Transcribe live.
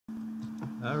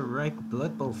Alright,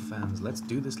 Blood Bowl fans, let's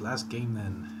do this last game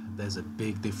then. There's a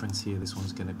big difference here. This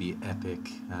one's gonna be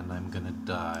epic, and I'm gonna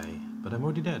die. But I'm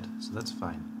already dead, so that's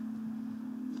fine.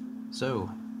 So,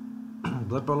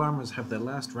 Bloodbowl Armourers have their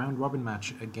last round-robin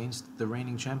match against the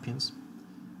reigning champions.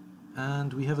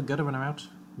 And we have a gutter runner out.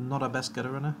 Not our best gutter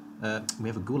runner. We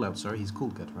have a ghoul out, sorry, he's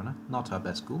called gutter runner. Not our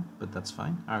best ghoul, but that's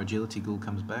fine. Our agility ghoul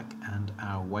comes back, and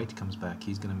our white comes back.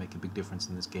 He's gonna make a big difference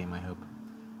in this game, I hope.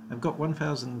 I've got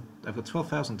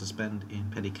 12,000 to spend in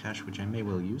petty cash, which I may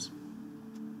well use.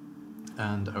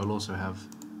 And I will also have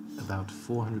about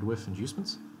 400 worth of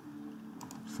inducements.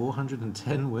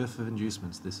 410 worth of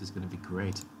inducements. This is going to be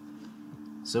great.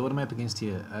 So what am I up against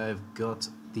here? I've got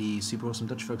the super awesome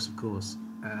Dutch folks, of course,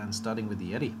 and starting with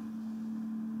the Eddie.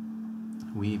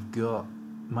 We've got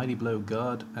Mighty Blow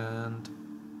Guard and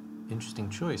interesting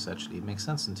choice, actually. It makes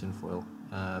sense in Tinfoil.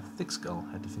 Thick Skull.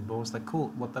 I had to think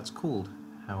about what that's called.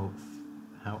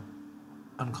 How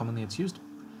uncommonly it's used.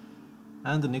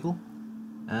 And the Niggle.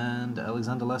 And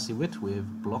Alexander Lassie Wit with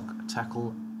block,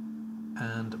 tackle,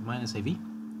 and minus AV.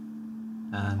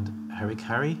 And Herrick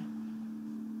Harry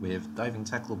with diving,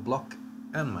 tackle, block,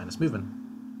 and minus movement.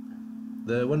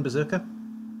 The one Berserker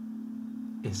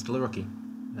is still a rookie.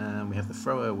 And we have the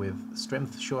thrower with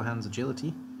strength, sure hands,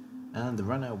 agility, and the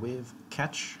runner with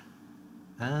catch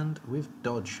and with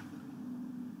dodge.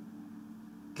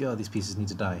 God, these pieces need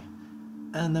to die.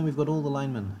 And then we've got all the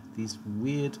linemen, these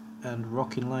weird and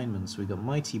rocking linemen. So we've got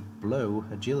Mighty Blow,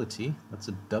 agility, that's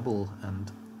a double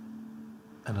and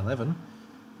an 11.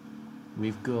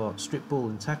 We've got Strip Ball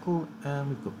and tackle, and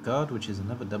we've got guard, which is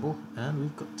another double, and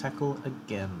we've got tackle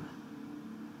again.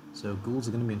 So ghouls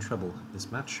are going to be in trouble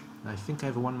this match. I think I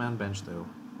have a one-man bench though,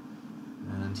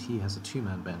 and he has a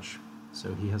two-man bench,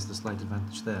 so he has the slight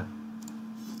advantage there.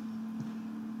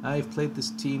 I've played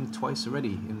this team twice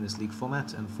already in this league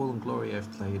format, and Fallenglory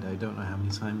I've played I don't know how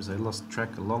many times. I lost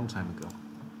track a long time ago.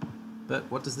 But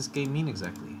what does this game mean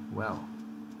exactly? Well,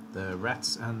 the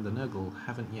rats and the Nurgle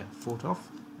haven't yet fought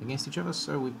off against each other,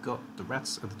 so we've got the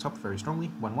rats at the top very strongly,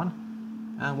 1-1,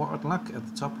 and What Rotten Luck at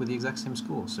the top with the exact same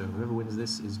score, so whoever wins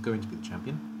this is going to be the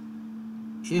champion.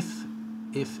 If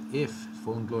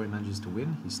Fallenglory manages to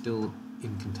win, he's still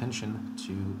in contention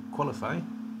to qualify.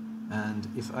 And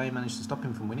if I manage to stop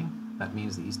him from winning, that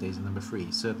means that he stays in number 3,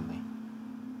 certainly.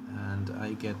 And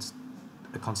I get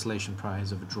a consolation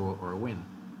prize of a draw or a win.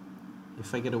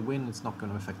 If I get a win, it's not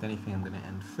going to affect anything, I'm going to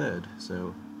end 3rd,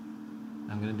 so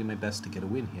I'm going to do my best to get a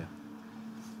win here.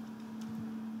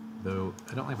 Though,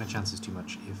 I don't like my chances too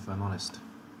much, if I'm honest.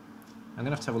 I'm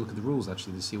going to have a look at the rules,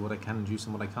 actually, to see what I can induce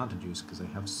and what I can't induce, because I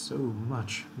have so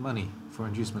much money for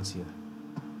inducements here.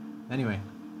 Anyway,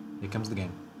 here comes the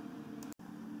game.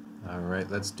 Alright,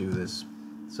 let's do this.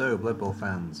 So, Blood Bowl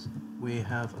fans, we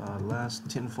have our last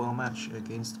tinfoil match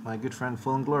against my good friend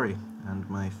Fallenglory and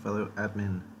my fellow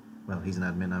admin. Well, he's an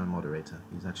admin, I'm a moderator.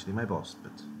 He's actually my boss,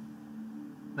 but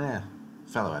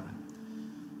fellow admin.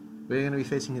 We're going to be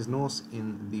facing his Norse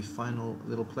in the final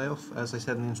little playoff. As I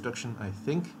said in the introduction, I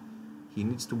think he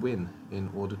needs to win in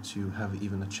order to have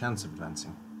even a chance of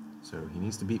advancing. So he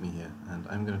needs to beat me here, and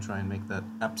I'm going to try and make that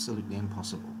absolutely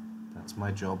impossible. That's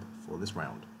my job for this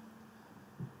round.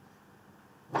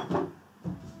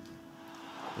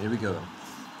 Here we go,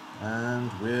 and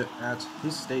we're at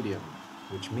his stadium,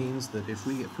 which means that if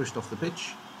we get pushed off the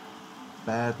pitch,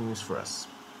 bad news for us.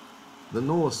 The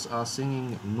Norse are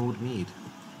singing Nordmead.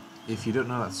 If you don't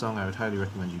know that song, I would highly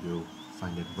recommend you go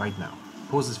find it right now.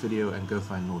 Pause this video and go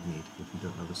find Nordmead if you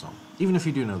don't know the song. Even if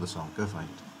you do know the song, go find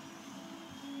it.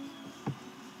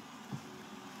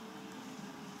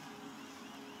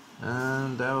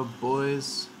 And our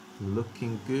boys,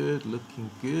 looking good, looking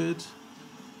good.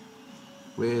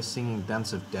 We're singing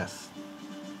Dance of Death.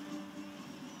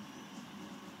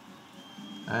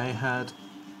 I had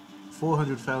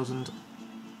 400,000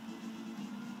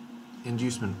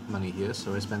 inducement money here,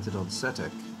 so I spent it on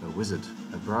Setek, a wizard,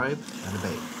 a bribe, and a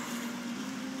babe.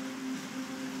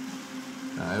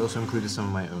 I also included some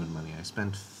of my own money. I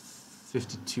spent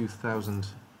 52,000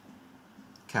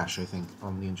 cash, I think,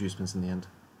 on the inducements in the end.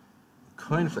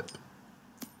 Coin flip.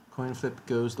 Coin flip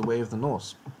goes the way of the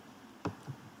Norse.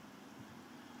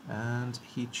 And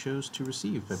he chose to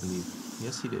receive, I believe.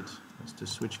 Yes, he did. Let's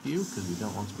just switch view, because we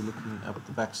don't want to be looking up at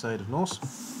the backside of Norse.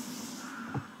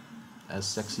 As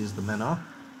sexy as the men are.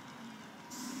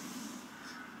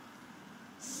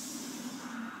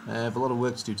 I have a lot of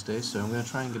work to do today, so I'm going to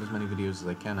try and get as many videos as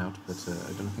I can out, but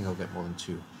I don't think I'll get more than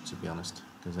 2, to be honest,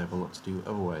 because I have a lot to do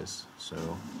otherwise. So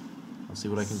I'll see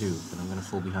what I can do, but I'm going to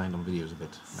fall behind on videos a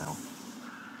bit now.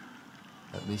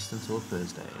 At least until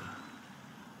Thursday.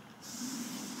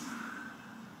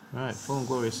 Right,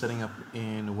 Fallenglory is setting up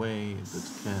in a way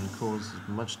that can cause as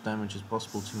much damage as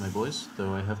possible to my boys,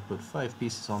 though I have put 5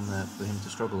 pieces on there for him to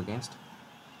struggle against,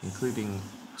 including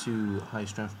 2 high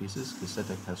strength pieces, because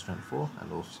Sedek has strength 4,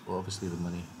 and also obviously the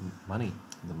money,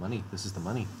 this is the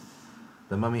money.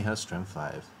 The mummy has strength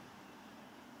 5.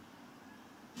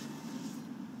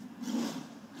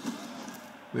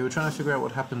 We were trying to figure out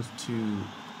what happened to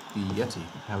the Yeti,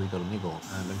 how he got a niggle,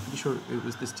 and I'm pretty sure it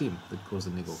was this team that caused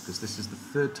the niggle, because this is the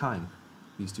 3rd time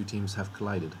these 2 teams have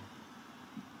collided.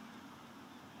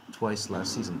 Twice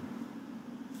last season.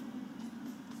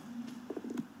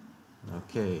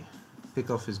 Okay,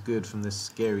 pick-off is good from this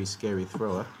scary, scary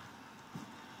thrower.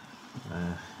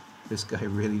 This guy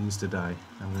really needs to die.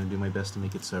 I'm going to do my best to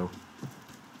make it so.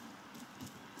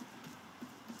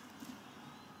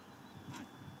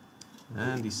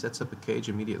 And he sets up a cage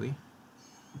immediately.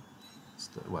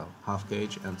 Well, half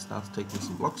cage, and starts taking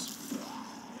some blocks.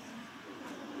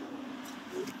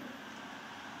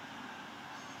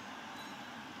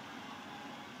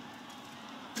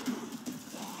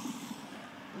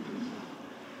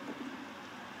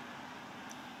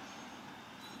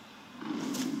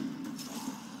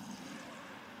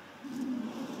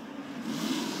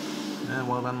 And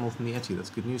wild animal from the Yeti, that's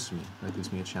good news for me. That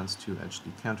gives me a chance to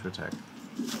actually counterattack.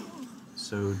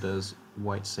 So does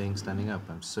White saying standing up.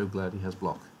 I'm so glad he has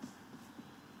block.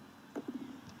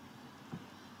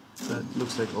 That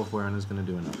looks like Offwearan is going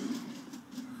to do enough.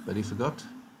 But he forgot,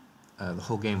 the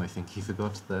whole game I think, he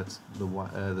forgot that the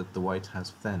White has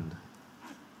Fend.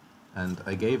 And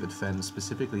I gave it Fend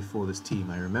specifically for this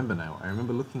team, I remember now. I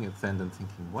remember looking at Fend and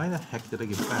thinking, why the heck did I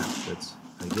give it that? But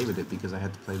I gave it because I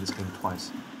had to play this game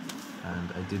twice.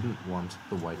 And I didn't want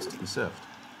the Whites to be served.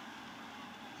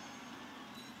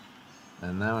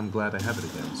 And now I'm glad I have it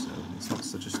again, so it's not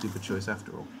such a stupid choice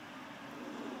after all.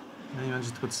 And he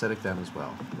manages to put Sedek down as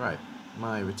well. Right,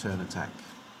 my return attack.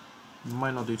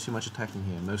 Might not do too much attacking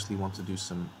here, mostly want to do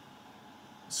some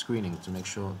screening to make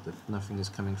sure that nothing is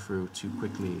coming through too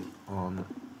quickly on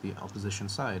the opposition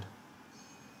side.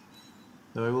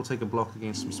 Though I will take a block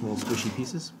against some small squishy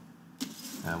pieces,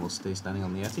 and we'll stay standing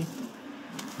on the Yeti.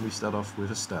 We start off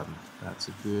with a stun. That's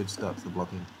a good start to the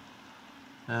blocking.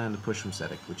 And a push from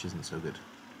Sedek, which isn't so good.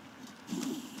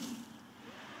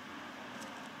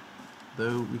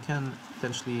 Though we can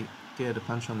potentially get a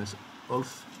punch on this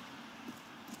Ulf.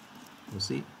 We'll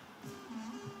see.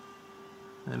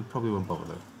 And probably won't bother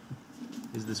though.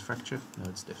 Is this fracture? No,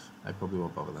 it's stiff. I probably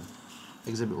won't bother then.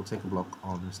 Exhibit will take a block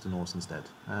on Mr. Norse instead.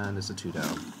 And it's a 2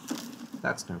 down.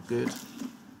 That's no good.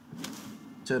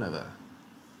 Turnover.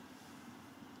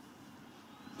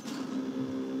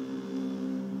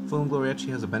 Fallenglory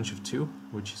actually has a bench of 2,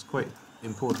 which is quite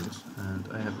important, and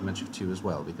I have a bench of 2 as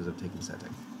well because I've taken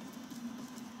Sedek.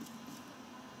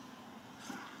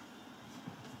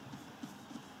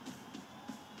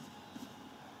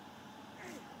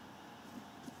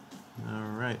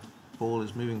 Alright, ball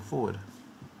is moving forward,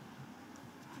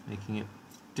 making it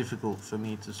difficult for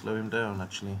me to slow him down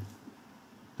actually.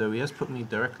 Though he has put me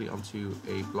directly onto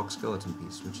a block skeleton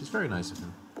piece, which is very nice of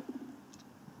him.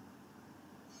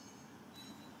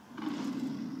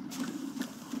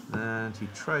 And he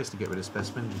tries to get rid of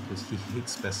Specimen because he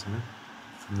hates Specimen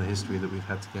from the history that we've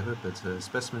had together, but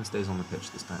Specimen stays on the pitch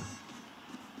this time.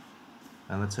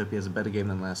 And let's hope he has a better game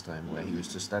than last time, where he was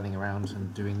just standing around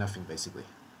and doing nothing basically.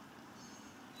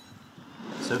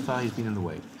 So far he's been in the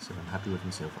way, so I'm happy with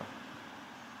him so far.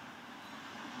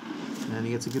 And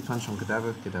he gets a good punch on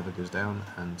Cadaver, Cadaver goes down,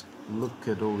 and look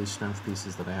at all these strength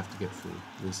pieces that I have to get through.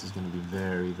 This is going to be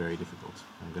very, very difficult.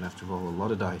 I'm going to have to roll a lot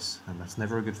of dice, and that's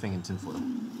never a good thing in Tinfoil.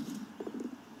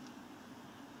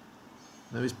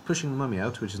 Now he's pushing the mummy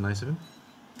out, which is nice of him.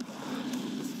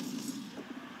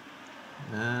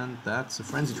 And that's a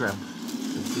frenzy trap.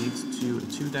 That leads to a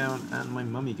 2 down and my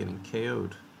mummy getting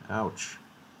KO'd. Ouch.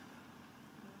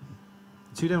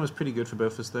 The 2 down was pretty good for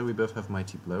both of us though. We both have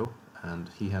Mighty Blow, and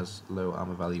he has low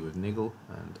armor value with Niggle,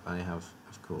 and I have,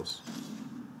 of course,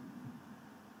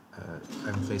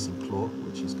 I'm facing Claw,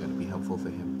 which is going to be helpful for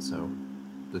him. So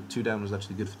the 2 down was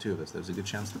actually good for 2 of us. There was a good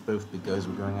chance that both big guys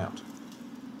were going out.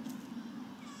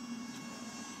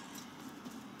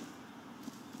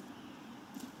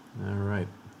 Alright,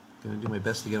 going to do my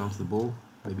best to get onto the ball,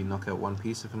 maybe knock out 1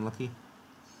 piece if I'm lucky,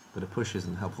 but a push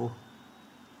isn't helpful.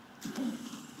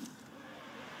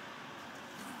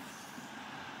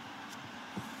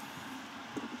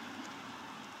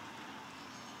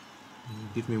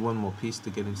 Give me 1 more piece to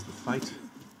get into the fight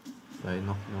by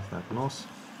knocking off that Norse.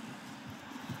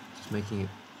 Just making it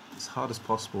as hard as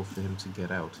possible for him to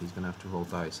get out. He's going to have to roll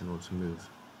dice in order to move.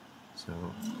 So,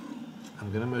 I'm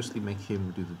going to mostly make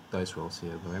him do the dice rolls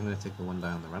here, but I'm going to take the 1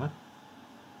 die on the runner.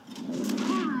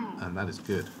 And that is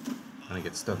good. And I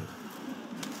get stunned.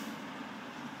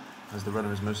 As the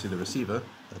runner is mostly the receiver,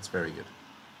 that's very good.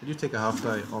 I do take a half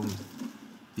die on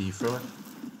the thrower.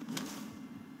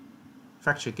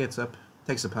 Fracture gets up,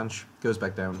 takes a punch, goes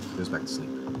back down, goes back to sleep.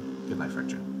 Good night,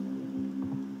 Fracture.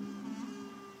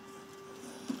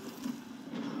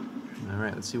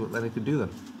 Alright, let's see what Leonard could do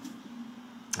then.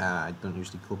 I don't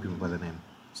usually call people by their name.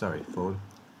 Sorry, Fallen.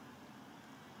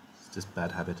 It's just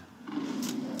bad habit.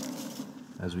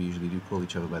 As we usually do call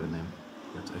each other by the name.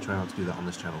 But I try not to do that on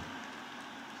this channel.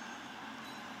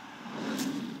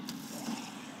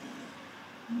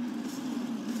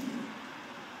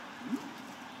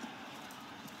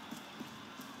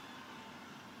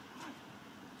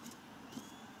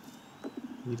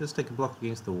 He does take a block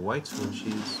against the white, which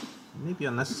is maybe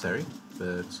unnecessary,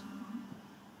 but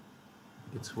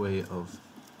it's a way of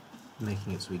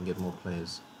making it so we can get more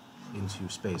players into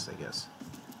space, I guess.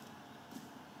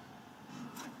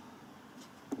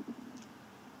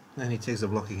 And he takes a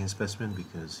block against Specimen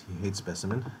because he hates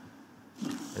Specimen.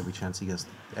 Every chance he gets,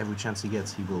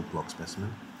 he will block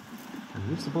Specimen. And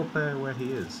leaves the ball player where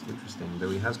he is. Interesting, though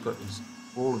he has got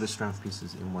all of his strength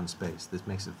pieces in one space. This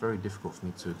makes it very difficult for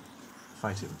me to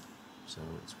fight him. So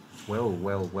it's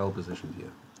well positioned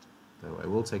here. Though I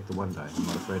will take the 1 die, I'm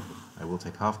not afraid of them. I will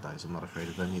take half dice, I'm not afraid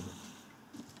of them either.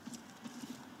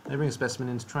 I bring a Specimen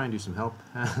in to try and do some help,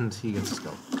 and he gets a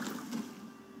skull.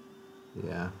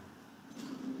 Yeah.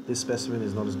 This Specimen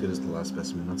is not as good as the last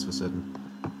Specimen, that's for certain.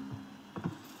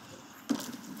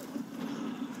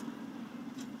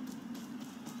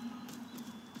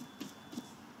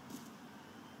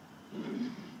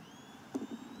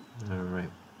 Alright.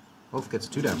 Wolf gets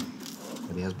 2 down,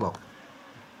 but he has block.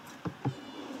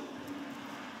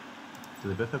 Do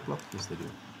they both have block? Yes, they do.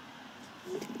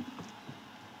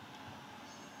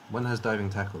 One has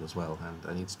diving tackle as well, and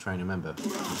I need to try and remember which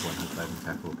one has diving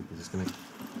tackle because it's going to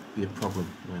be a problem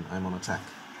when I'm on attack.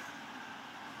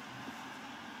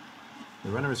 The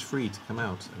runner is free to come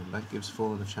out, and that gives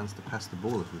Fallen a chance to pass the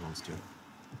ball if he wants to.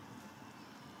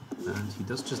 And he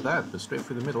does just that, but straight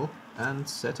through the middle, and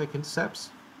Setek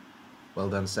intercepts. Well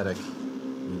done, Setek.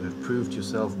 You have proved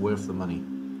yourself worth the money.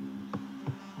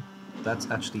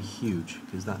 That's actually huge,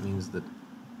 because that means that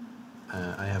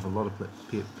I have a lot of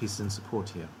pieces in support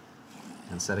here.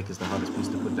 And Setek is the hardest piece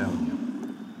to put down here.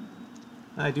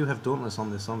 I do have Dauntless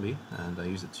on this zombie, and I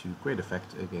use it to great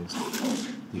effect against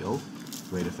the Ulf.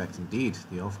 Great effect indeed.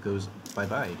 The Ulf goes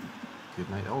bye-bye. Good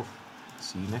night, Ulf.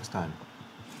 See you next time.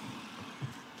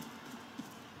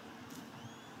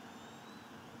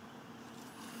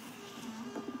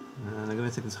 And I'm going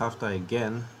to take this half die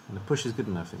again, and the push is good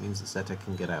enough. It means that Setek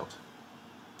can get out.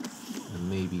 And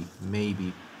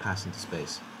maybe pass into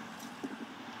space.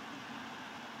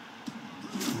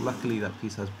 Luckily that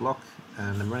piece has block,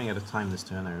 and I'm running out of time this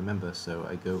turn, I remember, so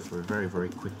I go for a very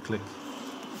quick click.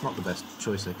 Not the best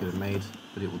choice I could have made,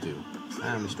 but it will do.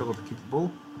 And we struggle to keep the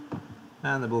ball,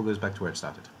 and the ball goes back to where it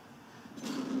started.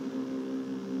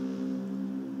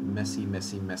 Messy.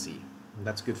 And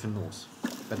that's good for Norse.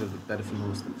 Better for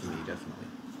Norse than for me, definitely.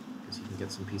 Because you can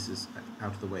get some pieces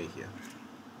out of the way here.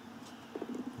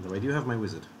 Although I do have my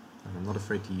wizard, and I'm not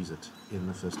afraid to use it in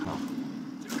the first half.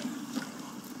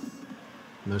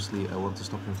 Mostly I want to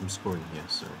stop him from scoring here,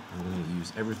 so I'm going to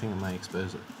use everything at my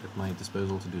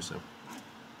disposal to do so.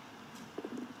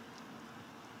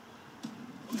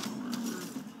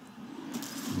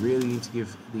 Really need to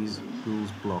give these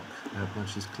ghouls block. That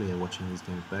much is clear watching these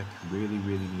games back. Really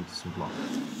need some block.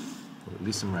 Or at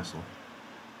least some wrestle.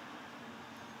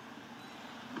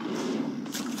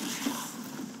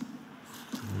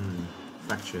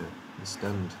 Fracture is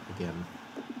stunned again.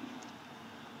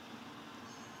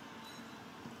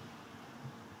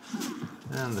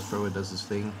 And the thrower does his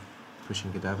thing,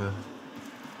 pushing Cadaver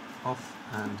off,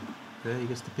 and there he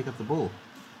gets to pick up the ball.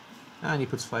 And he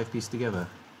puts 5 pieces together,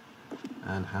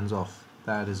 and hands off.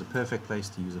 That is a perfect place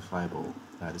to use a fireball.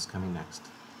 That is coming next.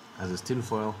 As is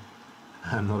Tinfoil,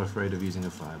 I'm not afraid of using a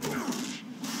fireball.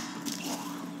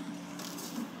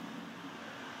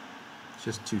 It's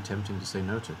just too tempting to say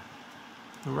no to.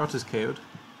 The Rot is KO'd.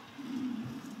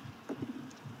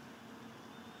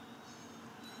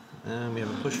 And we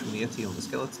have a push from the Yeti on the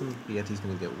skeleton. The Yeti's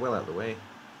going to get well out of the way.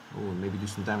 Oh, and maybe do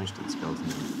some damage to the skeleton.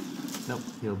 Nope,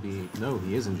 he'll be... No,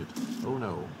 he is injured. Oh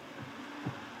no.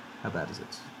 How bad is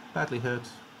it? Badly hurt.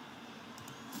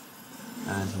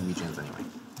 And he regens anyway.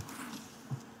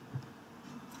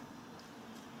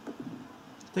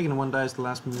 Taking a 1 die is the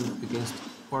last move against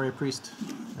Warrior Priest,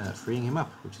 freeing him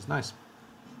up, which is nice.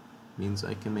 Means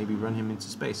I can maybe run him into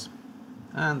space.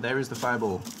 And there is the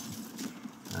fireball.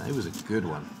 It was a good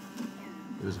one.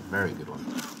 It was a very good one.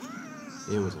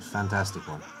 It was a fantastic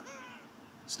one.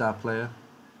 Star player.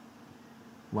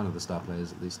 One of the star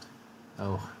players at least.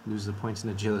 Oh, loses a point in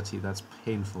agility. That's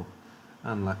painful.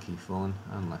 Unlucky, Fallen.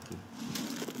 Unlucky.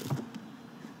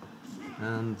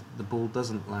 And the ball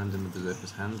doesn't land in the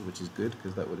Berserker's hand, which is good,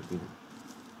 because that would have been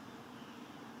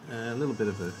a little bit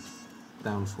of a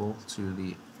downfall to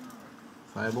the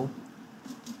fireball.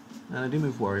 And I do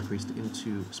move Warrior Priest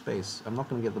into space. I'm not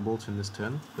going to get the ball to him this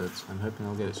turn, but I'm hoping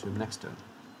I'll get it to him next turn.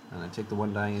 And I take the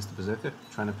one dying against the Berserker,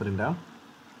 trying to put him down.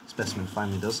 Specimen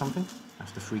finally does something,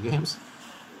 after 3 games.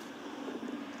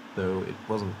 Though it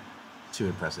wasn't too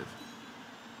impressive.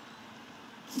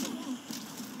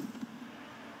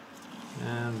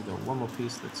 And we've got one more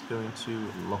piece that's going to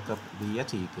lock up the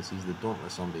Yeti, because he's the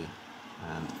Dauntless zombie.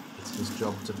 And it's his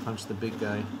job to punch the big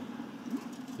guy.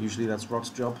 Usually that's Rock's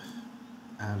job.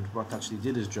 And Rock actually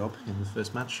did his job in the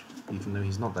first match, even though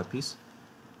he's not that piece.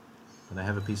 But I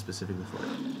have a piece specifically for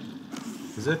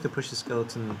it. Berserker pushes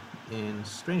Skeleton in a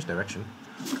strange direction.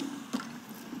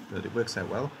 But it works out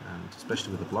well, and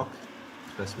especially with the block,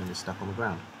 Specimen is stuck on the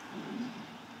ground.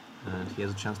 And he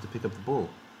has a chance to pick up the ball.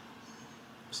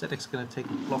 Sedek's going to take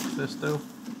the block first though.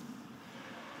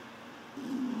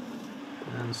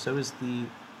 And so is the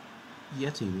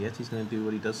Yeti. The Yeti's going to do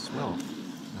what he does as well.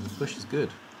 And the push is good.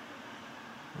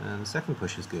 And the second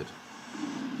push is good.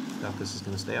 Darkus is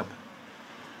going to stay up.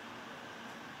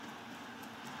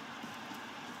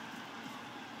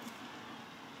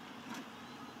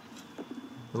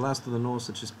 The last of the Norse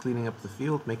are just cleaning up the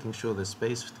field, making sure there's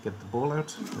space to get the ball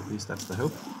out. At least that's the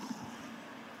hope.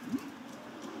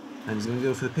 And he's going to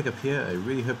go for the pickup here. I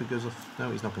really hope it goes off. No,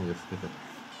 he's not going to go for the pickup.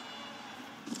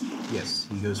 Yes,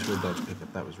 he goes for a dodge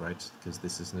pickup. That was right, because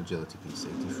this is an agility piece,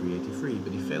 83, 83.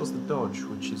 But he fails the dodge,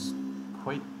 which is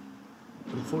quite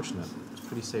unfortunate. It was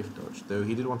pretty safe dodge. Though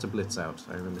he did want to blitz out.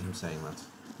 I remember him saying that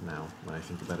now, when I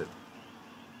think about it.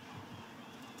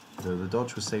 Though the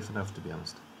dodge was safe enough, to be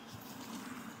honest.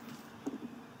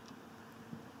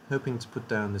 Hoping to put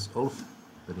down this Ulf,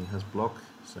 but he has block,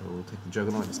 so we'll take the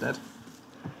Juggernaut instead.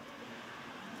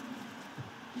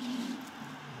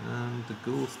 And the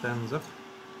Ghoul stands up.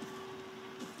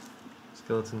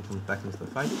 Skeleton comes back into the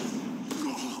fight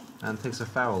and takes a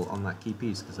foul on that key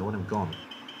piece because I want him gone.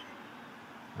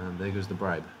 And there goes the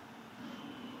bribe.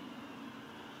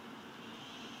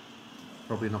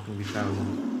 Probably not going to be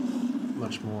fouling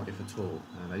much more, if at all.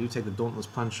 And I do take the Dauntless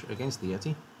Punch against the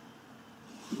Yeti.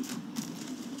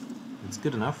 It's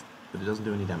good enough, but it doesn't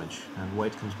do any damage. And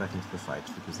White comes back into the fight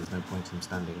because there's no point in him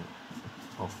standing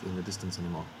off in the distance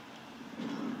anymore.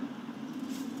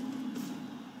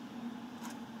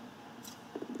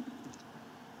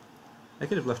 I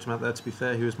could have left him out there, to be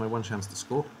fair. He was my one chance to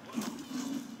score.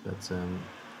 But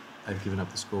I've given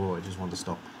up the score. I just want to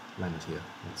stop Leonard here.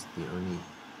 That's the only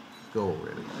goal,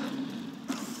 really.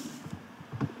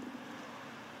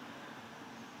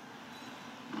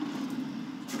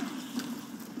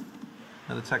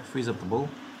 And attack frees up the ball.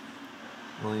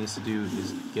 All he needs to do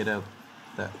is get out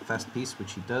that fast piece,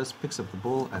 which he does, picks up the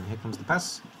ball, and here comes the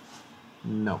pass.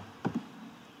 No.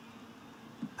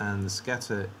 And the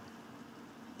scatter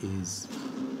is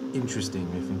interesting,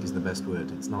 I think is the best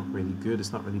word. It's not really good,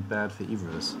 it's not really bad for either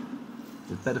of us.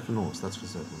 It's better for Norse, that's for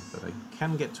certain, but I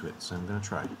can get to it, so I'm going to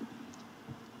try.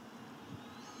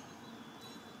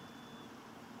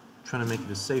 Trying to make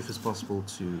it as safe as possible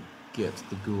to get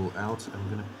the Ghoul out. I'm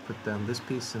going to put down this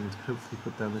piece and hopefully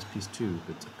put down this piece too,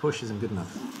 but a push isn't good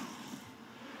enough.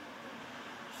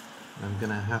 I'm going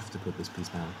to have to put this piece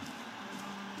down.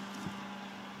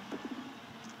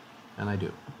 And I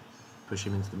do. Push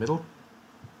him into the middle.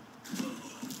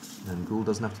 And Ghoul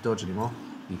doesn't have to dodge anymore.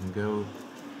 He can go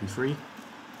be free.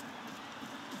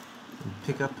 And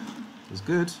pick up is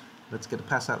good. Let's get a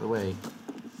pass out of the way.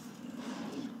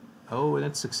 Oh, and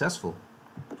it's successful.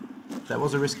 That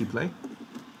was a risky play.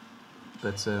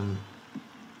 But I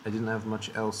didn't have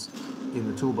much else in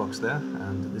the toolbox there.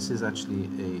 And this is actually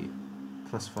a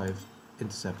 +5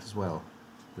 intercept as well.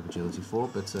 With agility 4,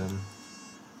 but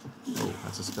oh,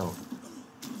 that's a skull.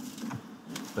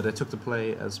 But I took the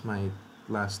play as my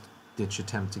last ditch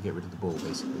attempt to get rid of the ball,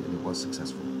 basically, and it was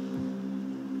successful.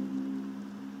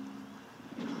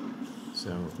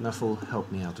 So Nuffle helped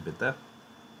me out a bit there.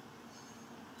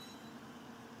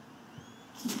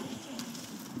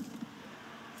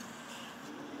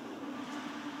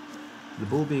 The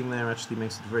ball being there actually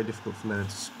makes it very difficult for Leonard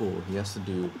to score. He has to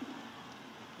do...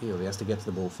 he has to get to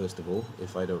the ball first of all,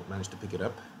 if I don't manage to pick it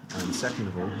up. And second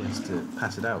of all, he has to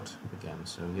pass it out again,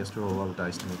 so he has to roll a lot of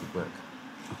dice to make it work.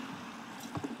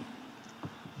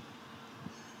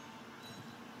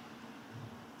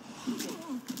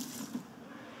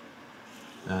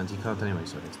 And he can't anyway,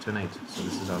 sorry, it's turn 8, so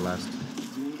this is our last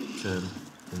turn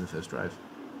in the first drive.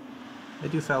 I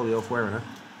do foul the Elf Warrener,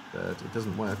 but it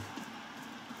doesn't work.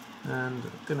 And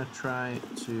I'm gonna try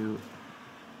to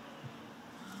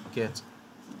get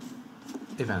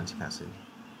a vanity pass in.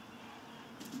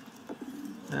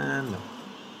 And no.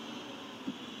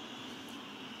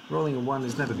 Rolling a 1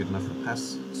 is never good enough for a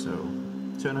pass, so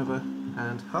turnover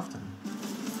and half-time.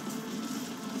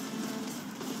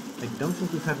 I don't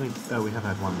think we've had any... Oh, we have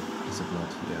had one piece of blood,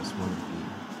 yes, one of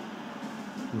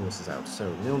the Norse is out.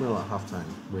 So 0-0 at half-time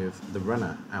with the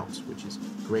runner out, which is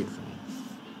great for me.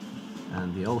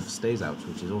 And the Elf stays out,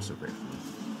 which is also great for me.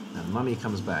 And Mummy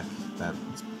comes back.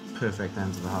 That's perfect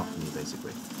end to the half for me,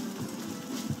 basically.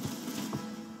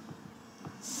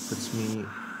 Puts me...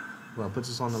 Well, puts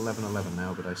us on 11-11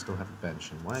 now, but I still have a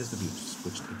bench. And why is the view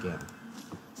switched again?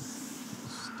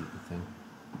 Stupid thing.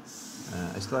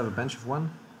 I still have a bench of 1.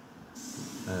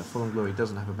 Fallenglory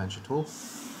doesn't have a bench at all.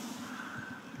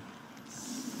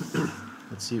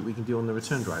 Let's see what we can do on the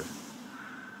return drive.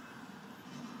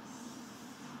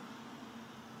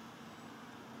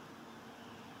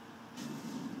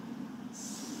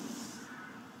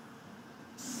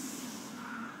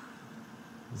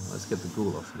 Let's get the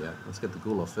ghoul off, yeah. Let's get the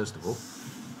ghoul off first of all.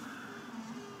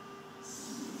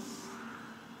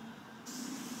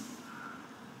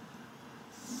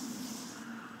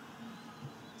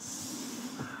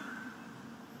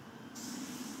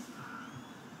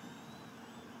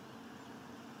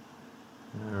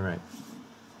 Alright.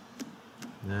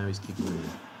 Now he's kicking in.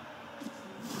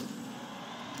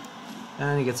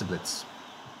 And he gets a blitz.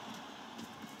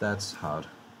 That's hard.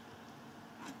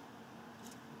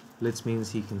 Blitz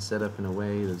means he can set up in a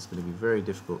way that's going to be very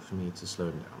difficult for me to slow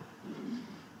him down.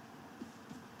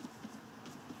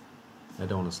 I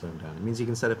don't want to slow him down. It means he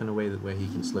can set up in a way where he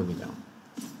can slow me down.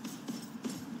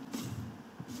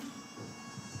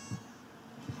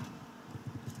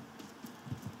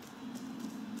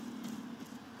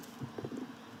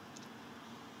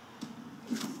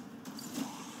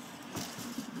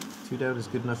 Two down is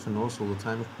good enough for Norse all the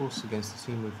time, of course, against a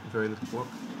team with very little block.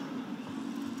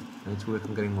 I need to work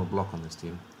on getting more block on this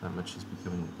team. That much is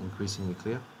becoming increasingly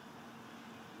clear.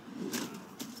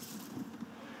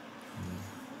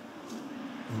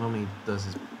 Mummy does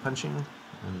his punching,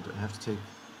 and I have to take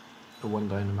a 1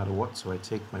 die no matter what, so I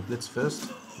take my blitz first.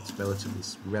 It's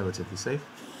relatively safe.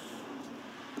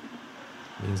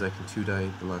 Means I can 2 die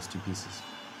the last 2 pieces.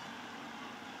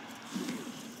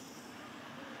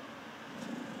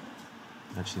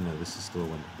 Actually no, this is still a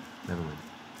 1 die. Never mind.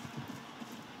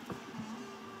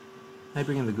 I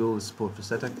bring in the ghoul as support for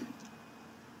Setek,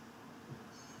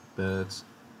 but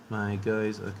my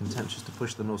guys are content just to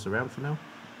push the Norse around for now.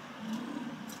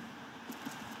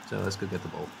 So let's go get the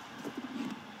ball.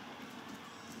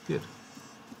 Good.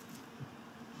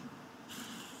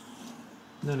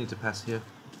 No need to pass here.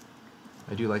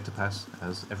 I do like to pass,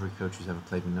 as every coach who's ever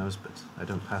played me knows, but I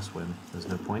don't pass when there's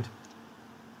no point.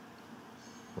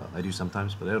 Well, I do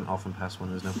sometimes, but I don't often pass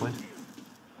when there's no point.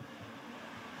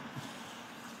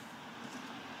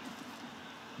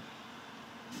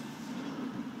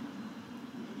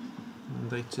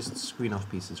 They just screen off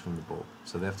pieces from the ball,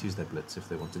 so they have to use their blitz if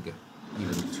they want to get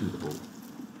even to the ball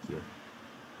here.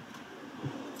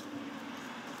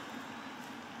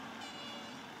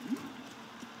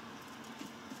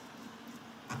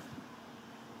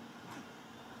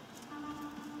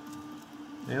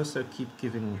 I also keep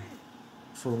giving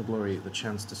Fallenglory the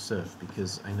chance to surf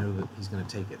because I know that he's going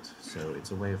to take it, so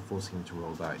it's a way of forcing him to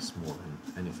roll dice more than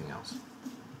anything else.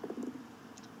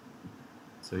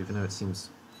 So even though it seems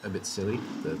a bit silly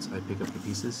that I pick up the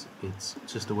pieces, it's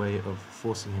just a way of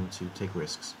forcing him to take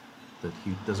risks that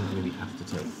he doesn't really have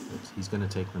to take, but he's going to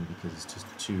take them because it's just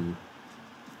too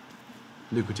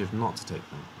lucrative not to take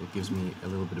them. It gives me a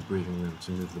little bit of breathing room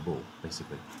to move the ball,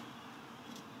 basically.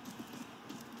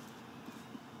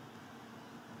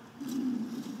 And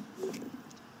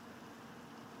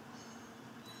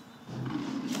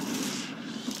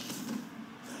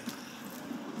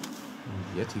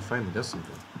yet he finally does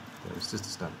something. But it's just a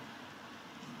stun.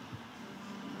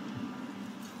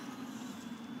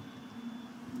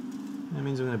 That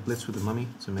means I'm going to blitz with the mummy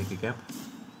to make a gap,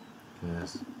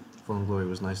 because Fallenglory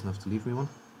was nice enough to leave me one.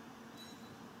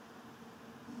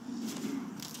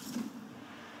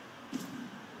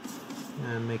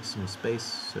 And make some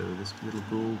space so this little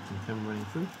ghoul can come running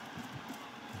through.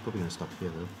 I'm probably going to stop here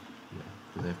though, yeah,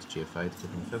 because I have to GFI to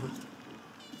get them feather.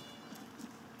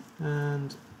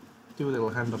 And do a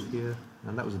little handoff here,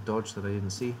 and that was a dodge that I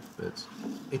didn't see, but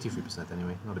 83%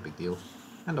 anyway, not a big deal.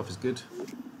 Handoff is good,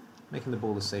 making the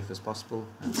ball as safe as possible,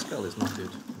 and spell is not good,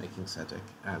 making Setek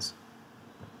as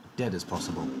dead as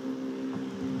possible.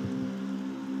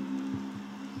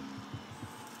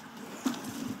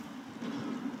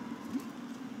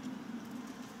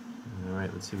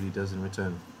 Alright, let's see what he does in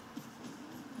return.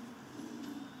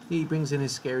 He brings in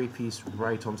his scary piece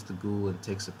right onto the ghoul and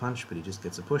takes a punch, but he just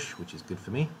gets a push, which is good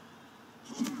for me.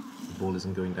 The ball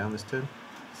isn't going down this turn.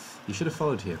 He should have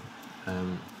followed here.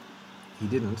 He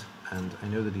didn't, and I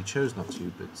know that he chose not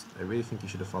to, but I really think he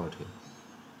should have followed here.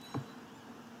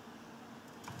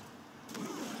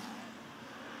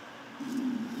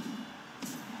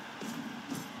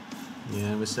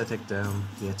 Yeah, with Setek down,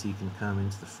 Yeti can come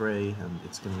into the fray, and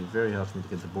it's going to be very hard for me to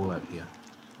get the ball out here.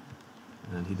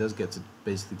 And he does get to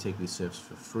basically take these serves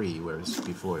for free, whereas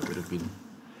before it would have been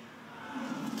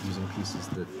using pieces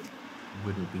that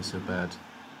wouldn't be so bad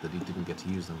that he didn't get to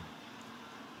use them.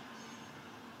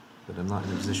 But I'm not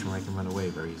in a position where I can run away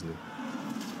very easily.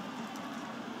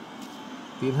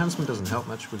 The enhancement doesn't help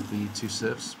much with the 2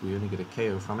 serfs, we only get a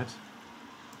KO from it.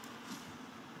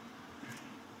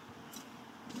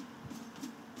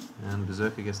 And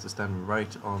Berserker gets to stand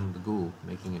right on the ghoul,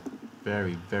 making it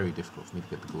very, very difficult for me to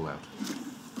get the ghoul out.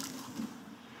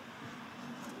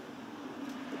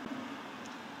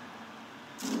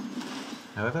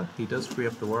 However, he does free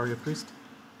up the warrior priest.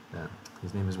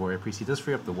 His name is warrior priest. He does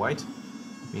free up the white,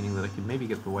 meaning that I can maybe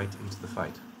get the white into the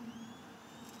fight.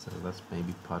 So that's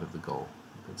maybe part of the goal.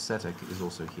 But Setek is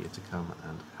also here to come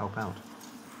and help out.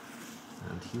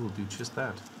 And he will do just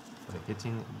that, by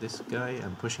hitting this guy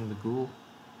and pushing the ghoul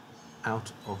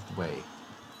out of the way.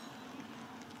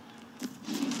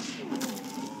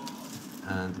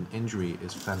 And an injury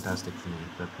is fantastic for me.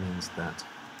 That means that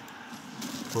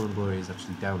Fallenglory is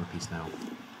actually down a piece now.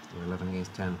 We're 11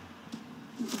 against 10.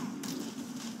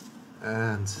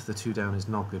 And the 2 down is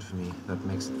not good for me. That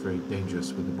makes it very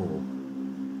dangerous with the ball.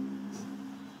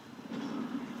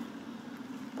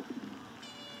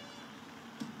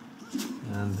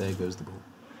 And there goes the ball.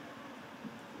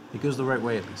 It goes the right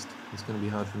way at least. It's going to be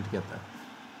hard for him to get there,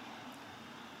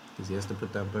 because he has to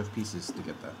put down both pieces to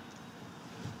get there.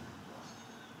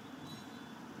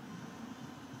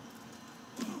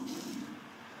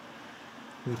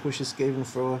 He pushes Skaven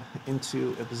Thrower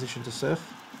into a position to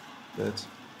surf,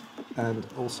 and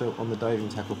also on the diving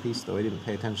tackle piece, though I didn't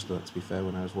pay attention to that, to be fair,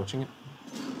 when I was watching it.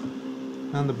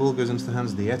 And the ball goes into the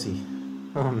hands of the Yeti.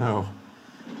 Oh no,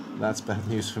 that's bad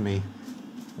news for me.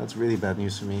 That's really bad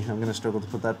news for me. I'm going to struggle to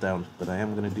put that down, but I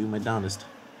am going to do my darndest.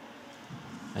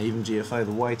 I even GFI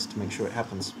the white to make sure it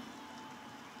happens.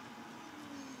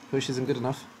 Push isn't good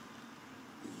enough,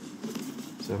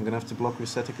 so I'm going to have to block with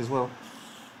Setek as well.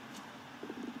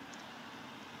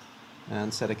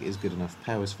 And Setek is good enough.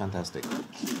 Power is fantastic.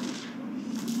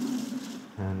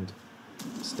 And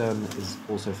Stun is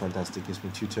also fantastic. Gives me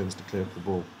 2 turns to clear up the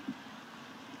ball,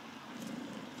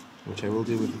 which I will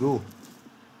do with the ghoul.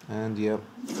 And yep,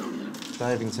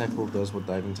 diving tackle does what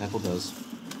diving tackle does.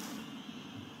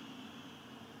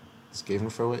 Skaven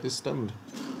Thrower is stunned.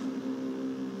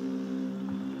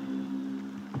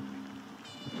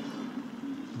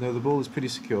 Though the ball is pretty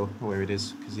secure where it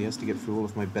is, because he has to get through all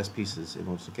of my best pieces in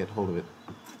order to get hold of it.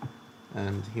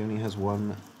 And he only has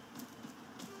 1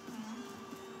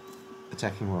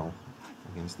 attacking roll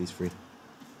against these 3.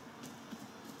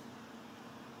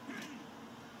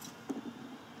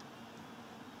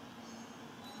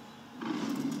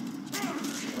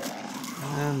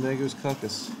 And there goes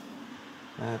Carcass.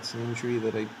 That's an injury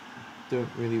that I don't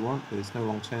really want, but it's no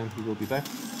long term. He will be back.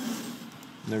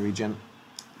 No regen.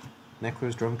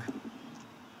 Necro's drunk.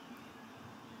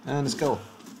 And a skull.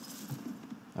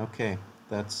 Okay,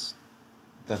 that's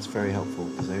very helpful,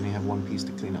 because I only have 1 piece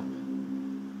to clean up.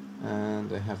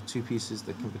 And I have 2 pieces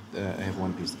that can... I have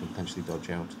 1 piece that can potentially dodge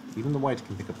out. Even the white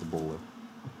can pick up the ball,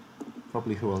 though.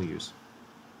 Probably who I'll use.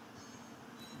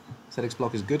 Setek's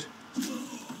block is good.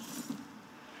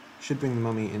 Should bring the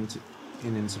mummy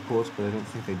in support, but I don't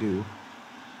think I do.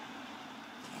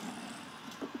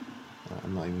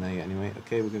 I'm not even there yet anyway.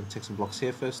 Okay, we're going to take some blocks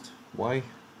here first. Why?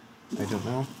 I don't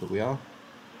know, but we are.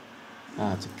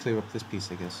 To clear up this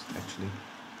piece, I guess, actually.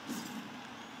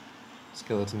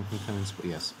 Skeleton can come in support.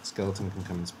 Yes, skeleton can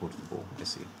come in support of the ball. I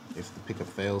see. If the pickup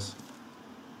fails,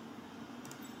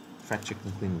 Fracture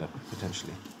can clean it up,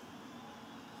 potentially.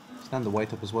 Stand the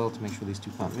white up as well to make sure these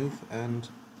 2 can't move, and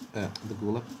the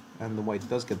ghoul up. And the white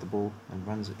does get the ball and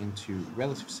runs into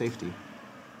relative safety.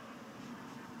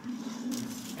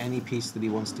 Any piece that he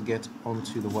wants to get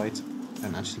onto the white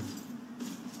and actually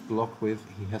block with,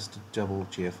 he has to double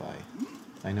GFI.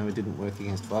 I know it didn't work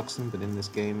against Voxen, but in this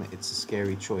game it's a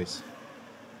scary choice.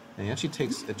 And he actually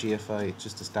takes a GFI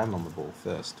just to stand on the ball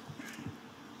first,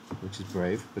 which is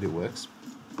brave, but it works.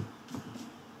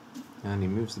 And he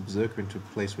moves the Berserker into a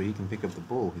place where he can pick up the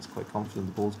ball. He's quite confident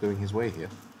the ball's going his way here.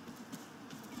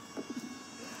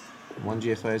 1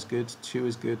 GFI is good, 2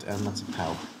 is good, and that's a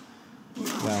POW.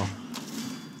 Well,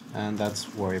 and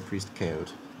that's Warrior Priest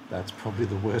KO'd. That's probably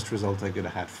the worst result I could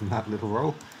have had from that little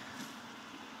roll.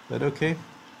 But okay,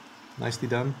 nicely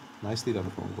done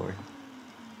Fallenglory.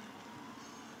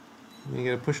 You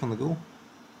get a push on the ghoul,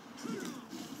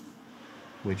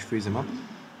 which frees him up.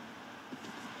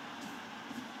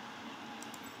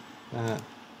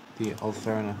 The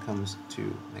Ulfariner comes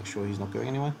to make sure he's not going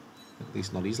anywhere, at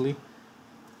least not easily.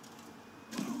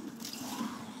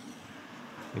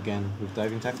 Again with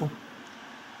diving tackle.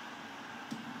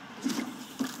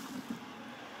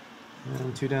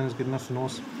 And 2 down is good enough for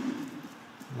Norse.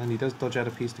 And he does dodge out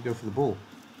a piece to go for the ball.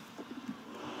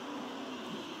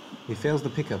 He fails the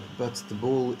pickup, but the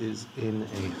ball is in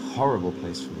a horrible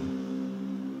place for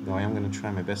me. Though I am going to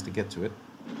try my best to get to it.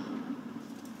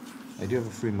 I do have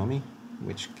a free mummy,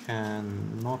 which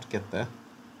cannot get there.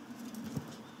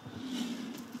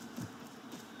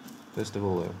 First of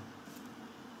all though,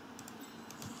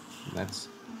 let's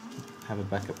have a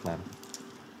backup plan.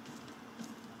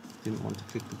 Didn't want to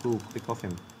click the ghoul, click off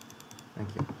him.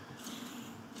 Thank you.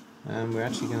 And we're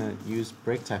actually going to use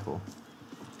break tackle.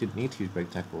 Didn't need to use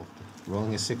break tackle.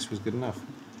 Rolling a 6 was good enough.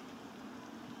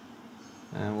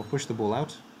 And we'll push the ball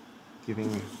out,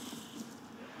 giving...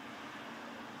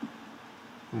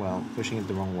 well, pushing it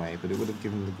the wrong way, but it would have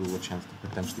given the ghoul a chance to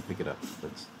potentially pick it up,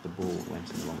 but the ball went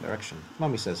in the wrong direction.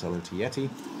 Mummy says hello to Yeti.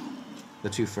 The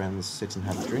 2 friends sit and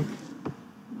have a drink.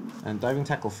 And diving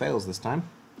tackle fails this time.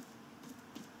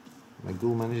 My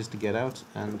ghoul manages to get out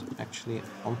and actually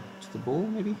onto the ball,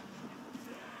 maybe?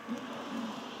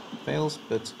 Fails,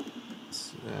 but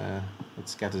it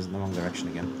scatters in the wrong direction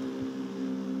again.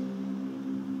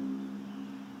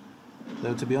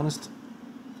 Though, to be honest,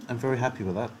 I'm very happy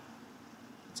with that.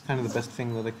 It's kind of the best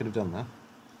thing that I could have done there.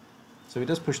 So he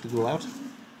does push the ghoul out,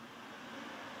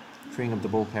 freeing up the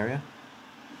ball carrier.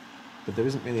 But there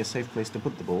isn't really a safe place to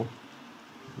put the ball.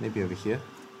 Maybe over here.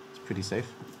 It's pretty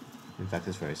safe. In fact,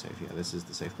 it's very safe. Yeah, this is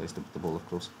the safe place to put the ball, of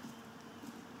course.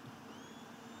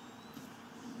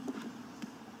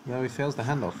 Now he fails the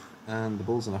handoff, and the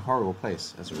ball's in a horrible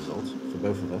place as a result for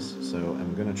both of us. So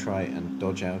I'm going to try and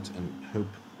dodge out and hope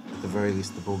at the very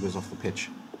least the ball goes off the pitch.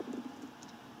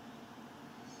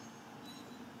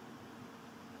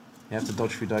 You have to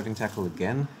dodge through diving tackle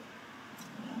again.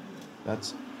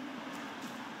 But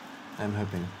I'm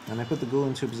hoping. And I put the ghoul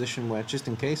into a position where, just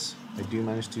in case, I do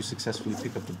manage to successfully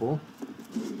pick up the ball.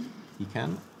 He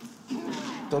can.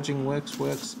 Dodging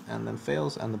works, and then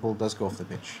fails, and the ball does go off the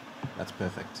pitch. That's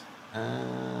perfect.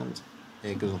 And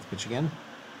it goes off the pitch again.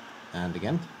 And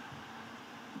again.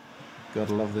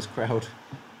 Gotta love this crowd.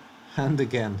 And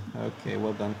again. Okay,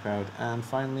 well done, crowd. And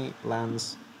finally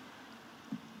lands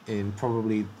in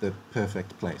probably the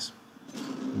perfect place.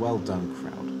 Well done,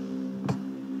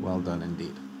 crowd. Well done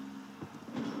indeed.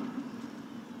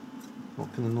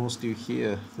 What can the Norse do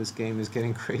here? This game is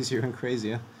getting crazier and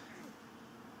crazier.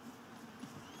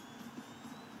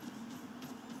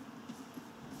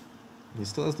 He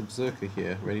still has the Berserker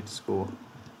here, ready to score.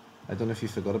 I don't know if you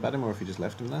forgot about him or if you just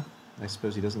left him there. I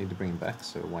suppose he doesn't need to bring him back,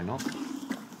 so why not?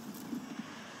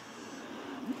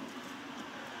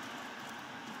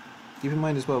 Keep in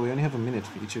mind as well, we only have a minute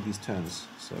for each of these turns,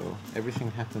 so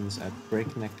everything happens at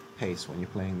breakneck pace when you're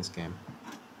playing this game.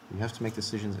 You have to make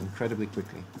decisions incredibly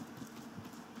quickly.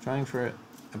 Trying for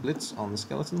a blitz on the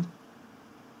skeleton.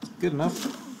 It's good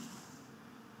enough.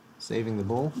 Saving the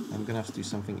ball. I'm going to have to do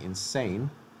something insane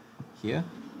here.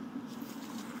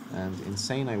 And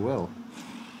insane I will.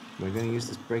 We're going to use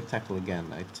this break tackle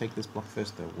again. I take this block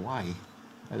first though. Why?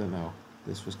 I don't know.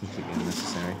 This was completely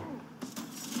unnecessary.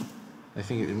 I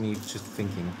think it would need just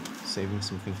thinking. Saving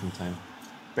some thinking time.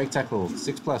 Break tackle.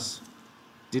 6+.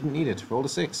 Didn't need it. Rolled a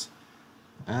 6.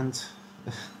 And...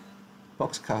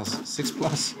 boxcars,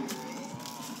 6+.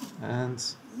 And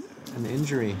an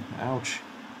injury, ouch.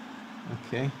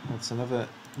 Okay, that's another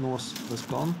Norse that's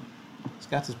gone.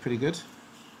 Scatter's pretty good.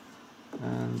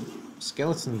 And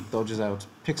skeleton dodges out,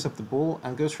 picks up the ball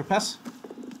and goes for a pass.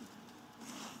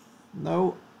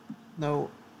 No, no,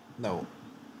 no.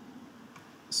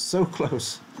 So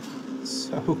close.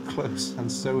 So close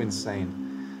and so insane.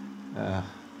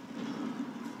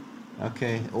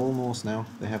 Okay, all Norse now.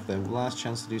 They have their last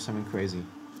chance to do something crazy.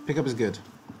 Pickup is good.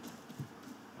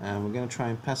 And we're going to try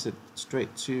and pass it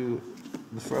straight to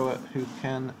the thrower, who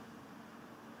can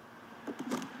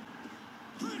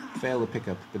fail the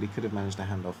pickup, but he could have managed to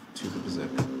hand off to the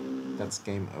Berserker. That's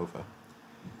game over.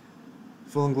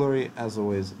 Fallenglory, as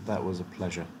always, that was a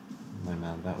pleasure. My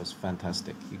man, that was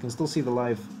fantastic. You can still see the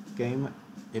live game.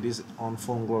 It is on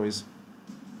Fallenglory's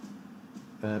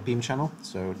Beam channel,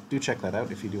 so do check that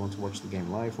out if you do want to watch the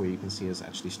game live, where you can see us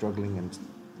actually struggling and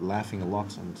laughing a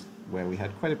lot, and where we had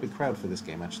quite a big crowd for this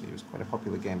game actually. It was quite a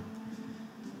popular game.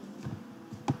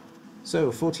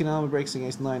 So, 14 armor breaks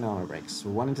against 9 armor breaks.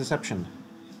 1 interception.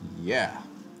 Yeah.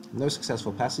 No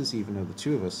successful passes, even though the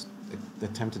two of us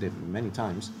attempted it many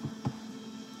times.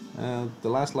 The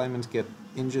last lineman to get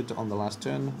injured on the last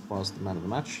turn was the man of the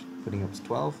match, putting up to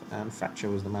 12, and Fracture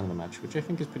was the man of the match, which I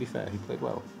think is pretty fair. He played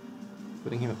well,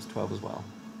 putting him up to 12 as well.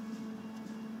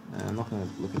 I'm not going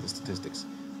to look at the statistics.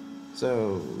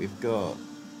 So, we've got...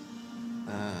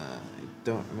 I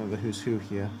don't remember who's who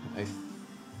here. I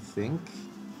think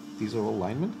these are all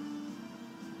linemen?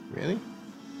 Really?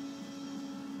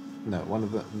 No, one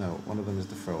of them is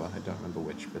the thrower. I don't remember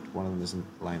which, but one of them isn't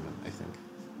lineman, I think.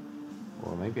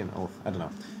 Or maybe an elf, I don't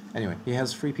know. Anyway, he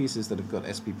has 3 pieces that have got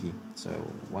SPP. So,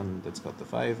 one that's got the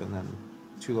 5, and then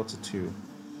 2 lots of 2.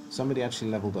 Somebody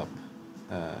actually leveled up,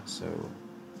 so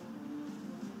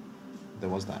there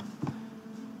was that.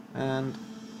 And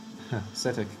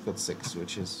Setek got 6,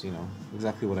 which is, you know,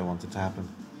 exactly what I wanted to happen.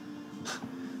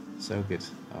 So good.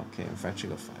 Okay, and Fracture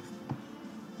got 5.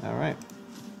 Alright.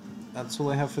 That's all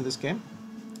I have for this game.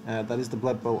 That is the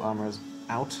Bloodbowl Armourers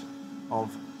out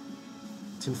of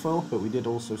Tinfoil, but we did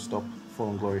also stop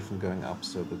Fallenglory from going up,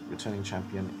 so the returning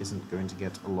champion isn't going to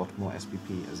get a lot more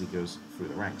SPP as he goes through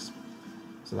the ranks.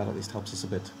 So that at least helps us a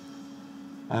bit.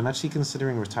 I'm actually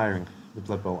considering retiring the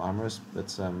Bloodbowl Armourers,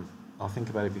 but I'll think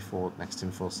about it before next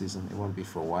Tinfoil season. It won't be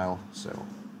for a while, so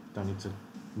don't need to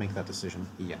make that decision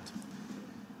yet.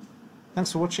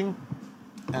 Thanks for watching,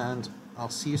 and I'll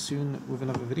see you soon with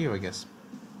another video, I guess.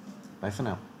 Bye for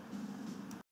now.